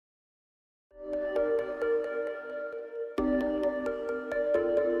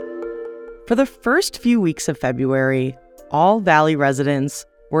For the first few weeks of February, all Valley residents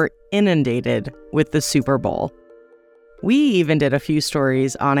were inundated with the Super Bowl. We even did a few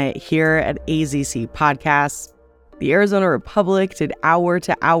stories on it here at AZC Podcasts. The Arizona Republic did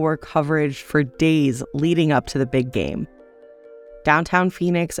hour-to-hour coverage for days leading up to the big game. Downtown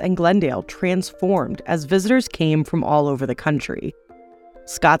Phoenix and Glendale transformed as visitors came from all over the country.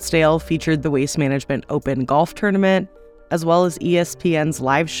 Scottsdale featured the Waste Management Open Golf Tournament, as well as ESPN's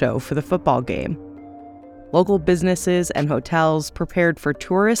live show for the football game. Local businesses and hotels prepared for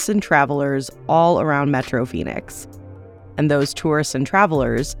tourists and travelers all around Metro Phoenix. And those tourists and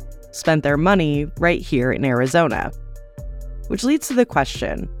travelers spent their money right here in Arizona. Which leads to the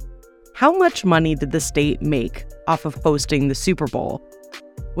question, how much money did the state make off of hosting the Super Bowl?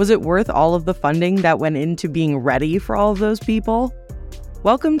 Was it worth all of the funding that went into being ready for all of those people?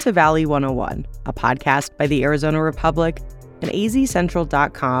 Welcome to Valley 101, a podcast by the Arizona Republic and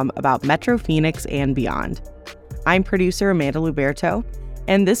azcentral.com about Metro Phoenix and beyond. I'm producer Amanda Luberto,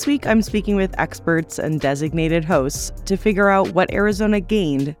 and this week I'm speaking with experts and designated hosts to figure out what Arizona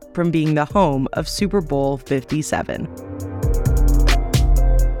gained from being the home of Super Bowl 57.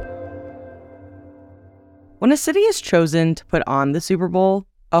 When a city is chosen to put on the Super Bowl,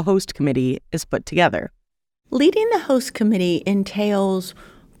 a host committee is put together. Leading the host committee entails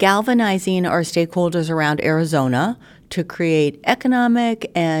galvanizing our stakeholders around Arizona to create economic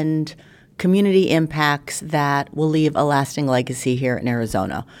and community impacts that will leave a lasting legacy here in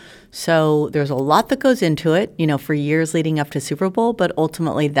Arizona. So there's a lot that goes into it, for years leading up to Super Bowl, but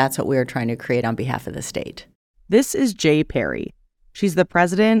ultimately that's what we're trying to create on behalf of the state. This is Jay Perry. She's the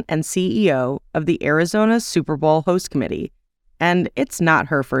president and CEO of the Arizona Super Bowl Host Committee, and it's not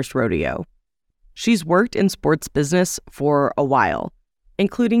her first rodeo. She's worked in sports business for a while,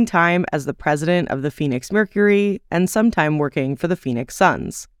 including time as the president of the Phoenix Mercury and some time working for the Phoenix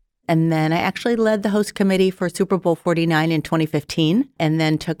Suns. And then I actually led the host committee for Super Bowl 49 in 2015, and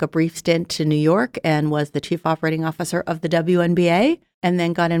then took a brief stint to New York and was the chief operating officer of the WNBA, and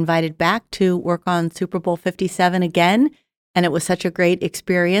then got invited back to work on Super Bowl 57 again. And it was such a great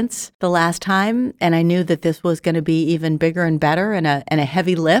experience the last time, and I knew that this was going to be even bigger and better and a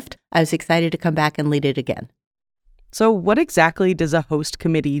heavy lift. I was excited to come back and lead it again. So what exactly does a host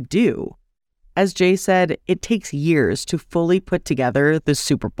committee do? As Jay said, it takes years to fully put together the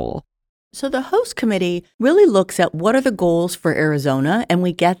Super Bowl. So the host committee really looks at what are the goals for Arizona, and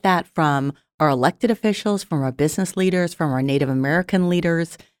we get that from our elected officials, from our business leaders, from our Native American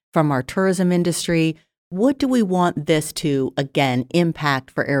leaders, from our tourism industry. What do we want this to, again,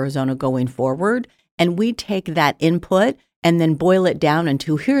 impact for Arizona going forward? And we take that input and then boil it down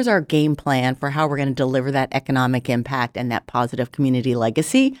into here's our game plan for how we're going to deliver that economic impact and that positive community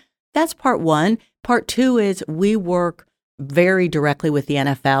legacy. That's part one. Part two is we work very directly with the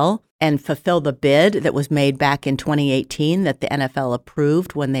NFL and fulfill the bid that was made back in 2018 that the NFL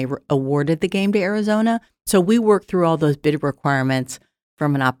approved when they awarded the game to Arizona. So we work through all those bid requirements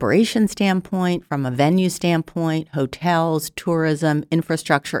from an operations standpoint, from a venue standpoint, hotels, tourism,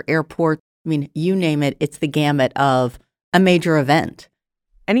 infrastructure, airports. You name it, it's the gamut of a major event.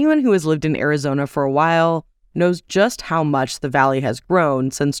 Anyone who has lived in Arizona for a while knows just how much the Valley has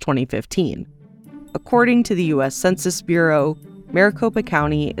grown since 2015. According to the U.S. Census Bureau, Maricopa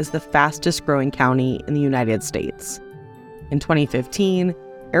County is the fastest growing county in the United States. In 2015,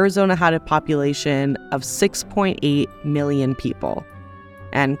 Arizona had a population of 6.8 million people.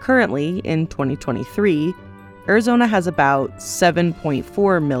 And currently, in 2023, Arizona has about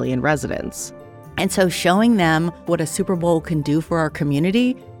 7.4 million residents. And so showing them what a Super Bowl can do for our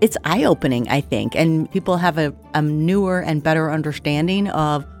community, it's eye-opening, I think. And people have a newer and better understanding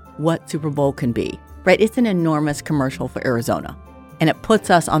of what Super Bowl can be, right? It's an enormous commercial for Arizona. And it puts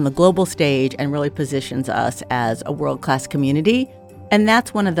us on the global stage and really positions us as a world-class community. And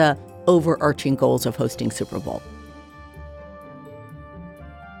that's one of the overarching goals of hosting Super Bowl.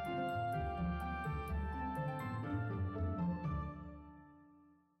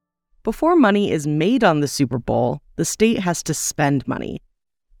 Before money is made on the Super Bowl, the state has to spend money.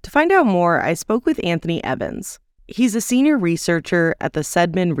 To find out more, I spoke with Anthony Evans. He's a senior researcher at the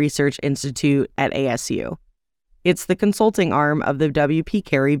Sedman Research Institute at ASU. It's the consulting arm of the W.P.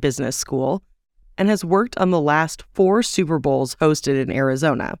 Carey Business School and has worked on the last 4 Super Bowls hosted in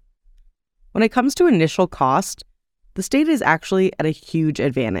Arizona. When it comes to initial cost, the state is actually at a huge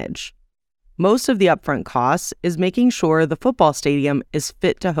advantage. Most of the upfront costs is making sure the football stadium is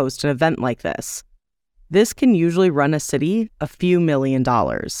fit to host an event like this. This can usually run a city a few $1 million.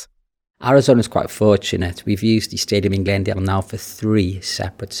 Arizona's quite fortunate. We've used the stadium in Glendale now for 3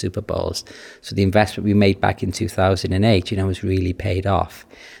 separate Super Bowls. So the investment we made back in 2008, has really paid off.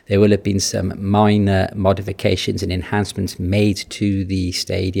 There will have been some minor modifications and enhancements made to the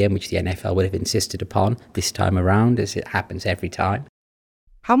stadium, which the NFL would have insisted upon this time around, as it happens every time.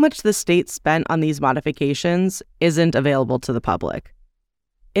 How much the state spent on these modifications isn't available to the public.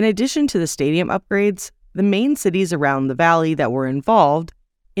 In addition to the stadium upgrades, the main cities around the valley that were involved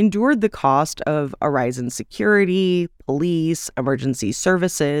endured the cost of a rise in security, police, emergency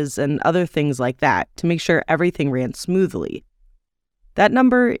services, and other things like that to make sure everything ran smoothly. That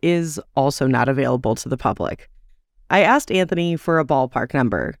number is also not available to the public. I asked Anthony for a ballpark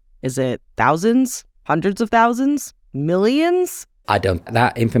number. Is it thousands, hundreds of thousands, millions? I don't.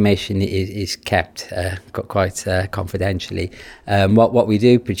 That information is kept quite confidentially. What we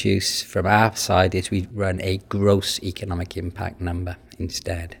do produce from our side is we run a gross economic impact number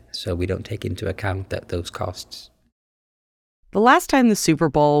instead, so we don't take into account those costs. The last time the Super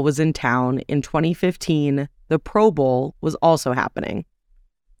Bowl was in town in 2015, the Pro Bowl was also happening.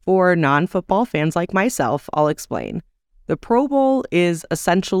 For non-football fans like myself, I'll explain. The Pro Bowl is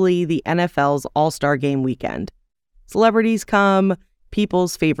essentially the NFL's All-Star Game weekend. Celebrities come,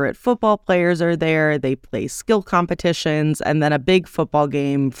 people's favorite football players are there, they play skill competitions, and then a big football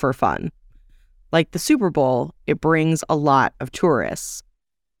game for fun. Like the Super Bowl, it brings a lot of tourists.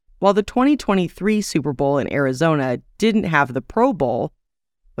 While the 2023 Super Bowl in Arizona didn't have the Pro Bowl,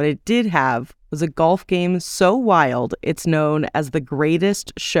 what it did have was a golf game so wild it's known as the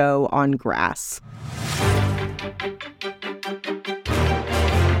greatest show on grass.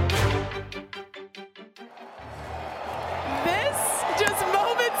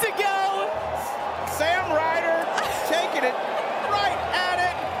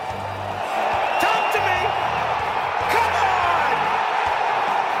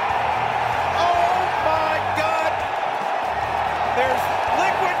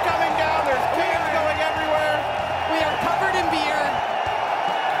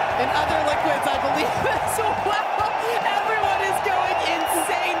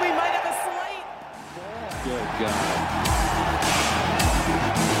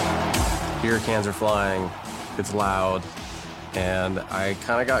 Beer cans are flying, it's loud, and I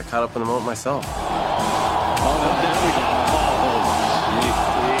kind of got caught up in the moment myself.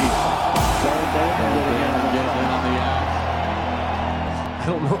 I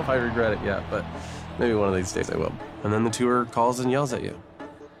don't know if I regret it yet, but maybe one of these days I will. And then the tour calls and yells at you.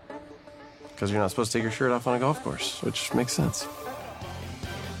 Because you're not supposed to take your shirt off on a golf course, which makes sense.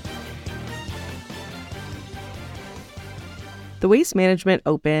 The Waste Management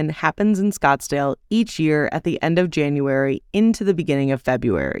Open happens in Scottsdale each year at the end of January into the beginning of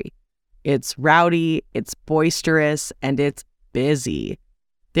February. It's rowdy, it's boisterous, and it's busy.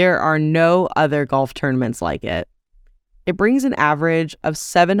 There are no other golf tournaments like it. It brings an average of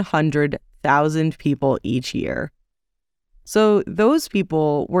 700,000 people each year. So those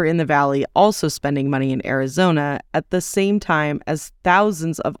people were in the Valley also spending money in Arizona at the same time as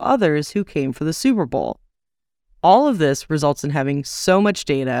thousands of others who came for the Super Bowl. All of this results in having so much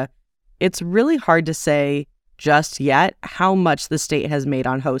data, it's really hard to say just yet how much the state has made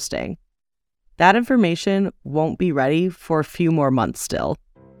on hosting. That information won't be ready for a few more months still.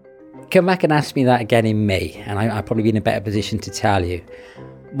 Come back and ask me that again in May, and I'll probably be in a better position to tell you.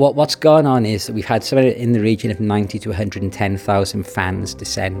 What's going on is that we've had somewhere in the region of 90 to 110,000 fans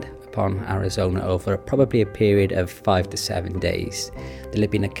descend upon Arizona over probably a period of 5 to 7 days. They'll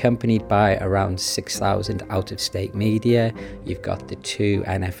have been accompanied by around 6,000 out-of-state media. You've got the 2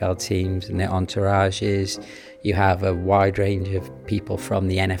 NFL teams and their entourages. You have a wide range of people from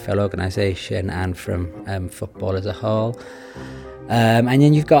the NFL organization and from football as a whole. And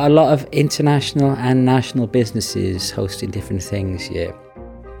then you've got a lot of international and national businesses hosting different things here.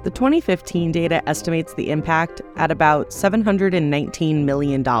 The 2015 data estimates the impact at about $719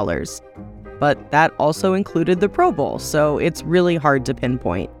 million. But that also included the Pro Bowl, so it's really hard to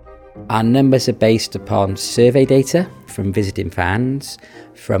pinpoint. Our numbers are based upon survey data from visiting fans,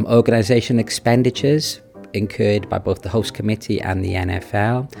 from organizational expenditures incurred by both the host committee and the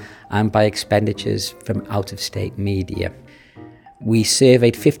NFL, and by expenditures from out-of-state media. We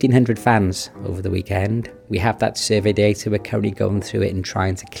surveyed 1,500 fans over the weekend. We have that survey data. We're currently going through it and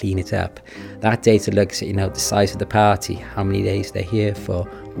trying to clean it up. That data looks at, the size of the party, how many days they're here for,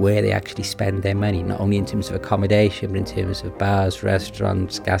 where they actually spend their money, not only in terms of accommodation, but in terms of bars,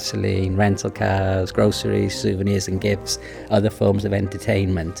 restaurants, gasoline, rental cars, groceries, souvenirs and gifts, other forms of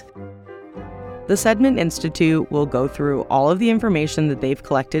entertainment. The Sedman Institute will go through all of the information that they've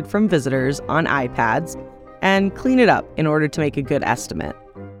collected from visitors on iPads and clean it up in order to make a good estimate.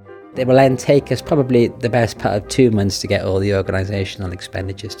 It will then take us probably the best part of 2 months to get all the organisational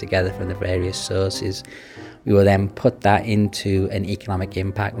expenditures together from the various sources. We will then put that into an economic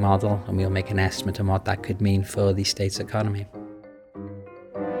impact model, and we'll make an estimate on what that could mean for the state's economy.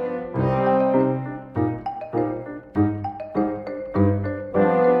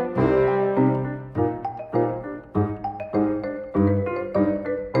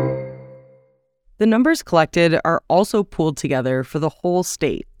 The numbers collected are also pooled together for the whole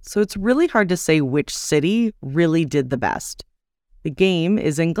state, so it's really hard to say which city really did the best. The game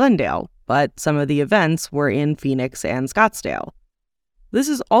is in Glendale, but some of the events were in Phoenix and Scottsdale. This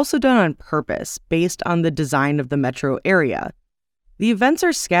is also done on purpose, based on the design of the metro area. The events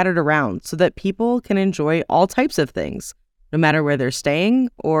are scattered around so that people can enjoy all types of things, no matter where they're staying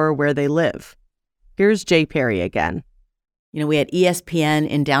or where they live. Here's Jay Perry again. We had ESPN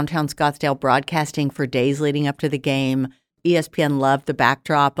in downtown Scottsdale broadcasting for days leading up to the game. ESPN loved the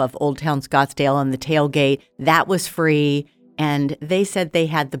backdrop of Old Town Scottsdale and the tailgate. That was free. And they said they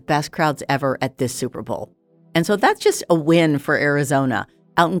had the best crowds ever at this Super Bowl. And so that's just a win for Arizona.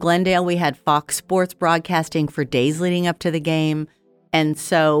 Out in Glendale, we had Fox Sports broadcasting for days leading up to the game. And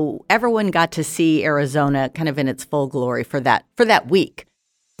so everyone got to see Arizona kind of in its full glory for that week.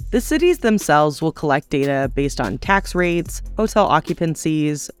 The cities themselves will collect data based on tax rates, hotel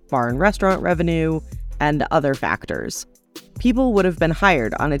occupancies, bar and restaurant revenue, and other factors. People would have been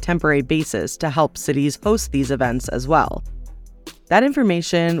hired on a temporary basis to help cities host these events as well. That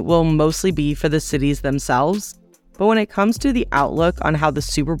information will mostly be for the cities themselves, but when it comes to the outlook on how the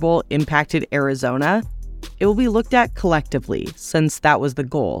Super Bowl impacted Arizona, it will be looked at collectively, since that was the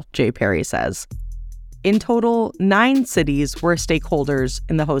goal, Jay Perry says. In total, 9 cities were stakeholders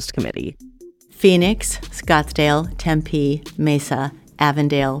in the host committee. Phoenix, Scottsdale, Tempe, Mesa,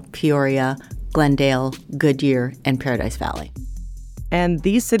 Avondale, Peoria, Glendale, Goodyear, and Paradise Valley. And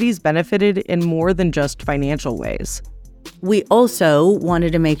these cities benefited in more than just financial ways. We also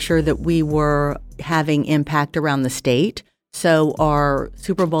wanted to make sure that we were having impact around the state. So our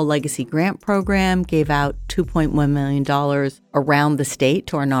Super Bowl Legacy Grant Program gave out $2.1 million around the state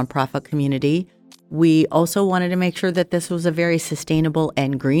to our nonprofit community. We also wanted to make sure that this was a very sustainable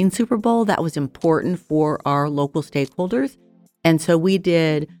and green Super Bowl. That was important for our local stakeholders. And so we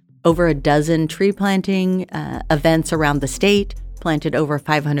did over a dozen tree planting events around the state, planted over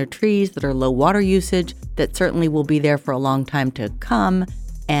 500 trees that are low water usage that certainly will be there for a long time to come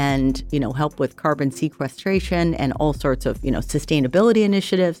and, help with carbon sequestration and all sorts of, sustainability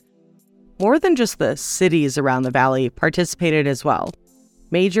initiatives. More than just the cities around the valley participated as well.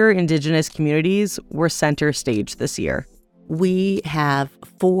 Major indigenous communities were center stage this year. We have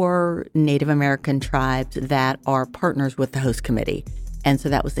 4 Native American tribes that are partners with the host committee. And so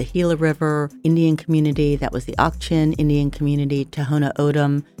that was the Gila River Indian community, that was the Ak-Chin Indian community, Tohono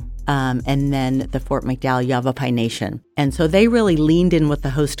O'odham, and then the Fort McDowell Yavapai Nation. And so they really leaned in with the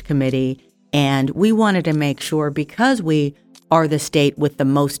host committee, and we wanted to make sure, because we are the state with the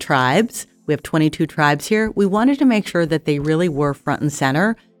most tribes, we have 22 tribes here, we wanted to make sure that they really were front and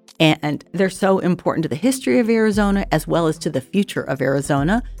center. And they're so important to the history of Arizona as well as to the future of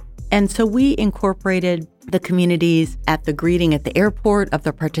Arizona. And so we incorporated the communities at the greeting at the airport of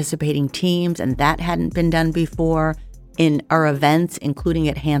the participating teams, and that hadn't been done before. In our events, including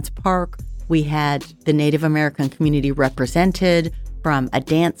at Hance Park, we had the Native American community represented from a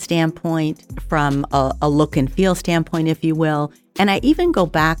dance standpoint, from a look and feel standpoint, if you will. And I even go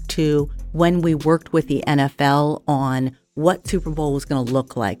back to when we worked with the NFL on what Super Bowl was going to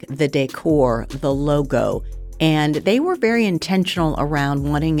look like, the decor, the logo. And they were very intentional around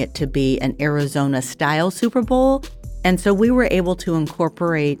wanting it to be an Arizona-style Super Bowl. And so we were able to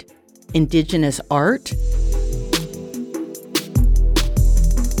incorporate indigenous art.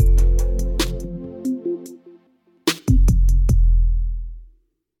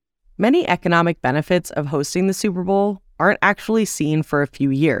 Many economic benefits of hosting the Super Bowl aren't actually seen for a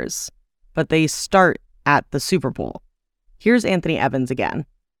few years, but they start at the Super Bowl. Here's Anthony Evans again.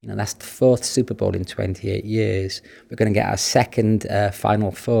 That's the 4th Super Bowl in 28 years. We're going to get our second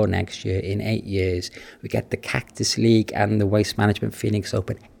Final Four next year in 8 years. We get the Cactus League and the Waste Management Phoenix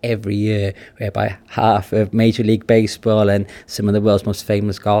Open every year, whereby half of Major League Baseball and some of the world's most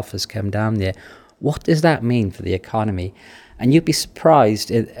famous golfers come down there. What does that mean for the economy? And you'd be surprised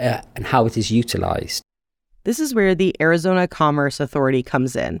at how it is utilized. This is where the Arizona Commerce Authority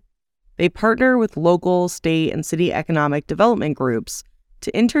comes in. They partner with local, state, and city economic development groups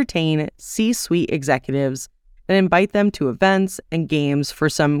to entertain C-suite executives and invite them to events and games for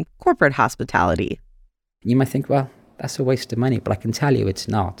some corporate hospitality. You might think, well, that's a waste of money, but I can tell you it's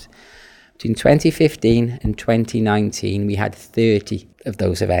not. Between 2015 and 2019, we had 30 of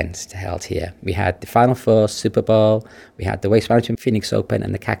those events held here. We had the Final Four, Super Bowl, we had the Waste Management Phoenix Open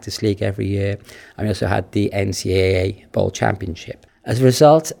and the Cactus League every year, and we also had the NCAA Bowl Championship. As a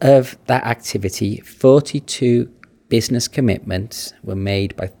result of that activity, 42 business commitments were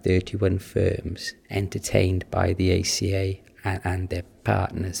made by 31 firms entertained by the ACA and their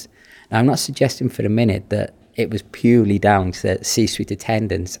partners. Now, I'm not suggesting for a minute that it was purely down to the C-suite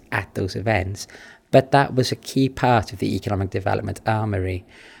attendance at those events, but that was a key part of the economic development armory.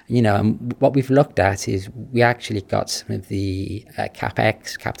 And what we've looked at is we actually got some of the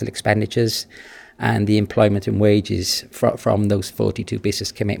CapEx, capital expenditures, and the employment and wages from those 42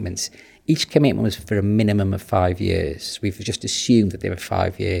 business commitments. Each commitment was for a minimum of 5 years. We've just assumed that they were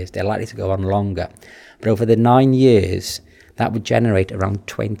 5 years. They're likely to go on longer. But over the 9 years, that would generate around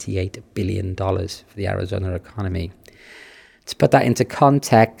 $28 billion for the Arizona economy. To put that into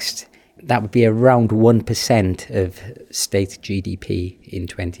context, that would be around 1% of state GDP in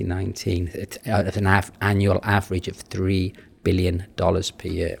 2019, at an annual average of $3 billion per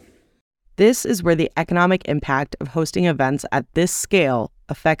year. This is where the economic impact of hosting events at this scale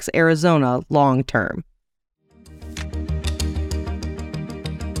affects Arizona long term.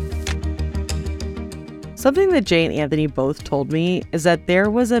 Something that Jay and Anthony both told me is that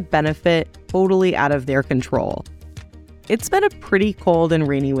there was a benefit totally out of their control. It's been a pretty cold and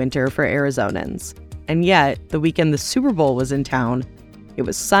rainy winter for Arizonans, and yet the weekend the Super Bowl was in town, it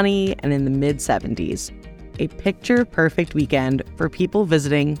was sunny and in the mid-70s. A picture-perfect weekend for people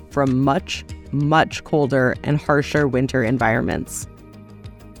visiting from much, much colder and harsher winter environments.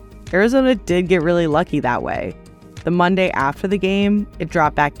 Arizona did get really lucky that way. The Monday after the game, it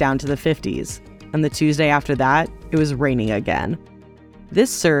dropped back down to the 50s. And the Tuesday after that, it was raining again. This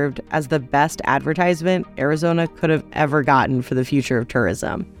served as the best advertisement Arizona could have ever gotten for the future of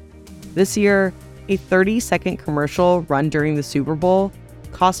tourism. This year, a 30-second commercial run during the Super Bowl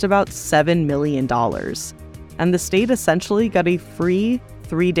cost about $7 million, and the state essentially got a free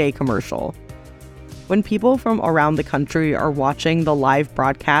 3-day commercial. When people from around the country are watching the live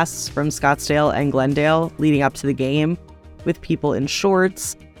broadcasts from Scottsdale and Glendale leading up to the game, with people in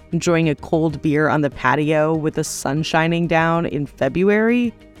shorts, enjoying a cold beer on the patio with the sun shining down in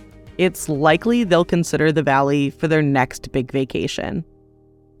February, it's likely they'll consider the Valley for their next big vacation.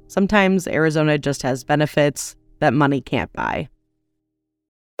 Sometimes Arizona just has benefits that money can't buy.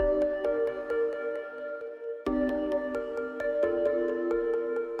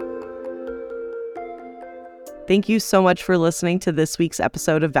 Thank you so much for listening to this week's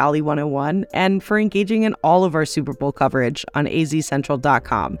episode of Valley 101 and for engaging in all of our Super Bowl coverage on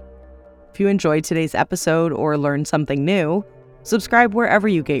azcentral.com. If you enjoyed today's episode or learned something new, subscribe wherever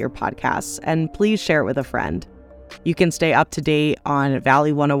you get your podcasts and please share it with a friend. You can stay up to date on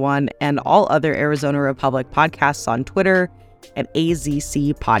Valley 101 and all other Arizona Republic podcasts on Twitter at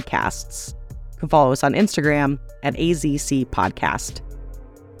AZC Podcasts. You can follow us on Instagram at AZC Podcast.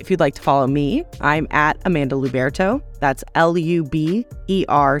 If you'd like to follow me, I'm at Amanda Luberto. That's Luberto.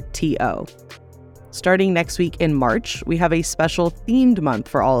 Starting next week in March, we have a special themed month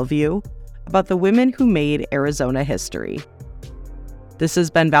for all of you about the women who made Arizona history. This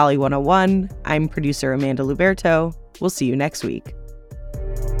has been Valley 101. I'm producer Amanda Luberto. We'll see you next week.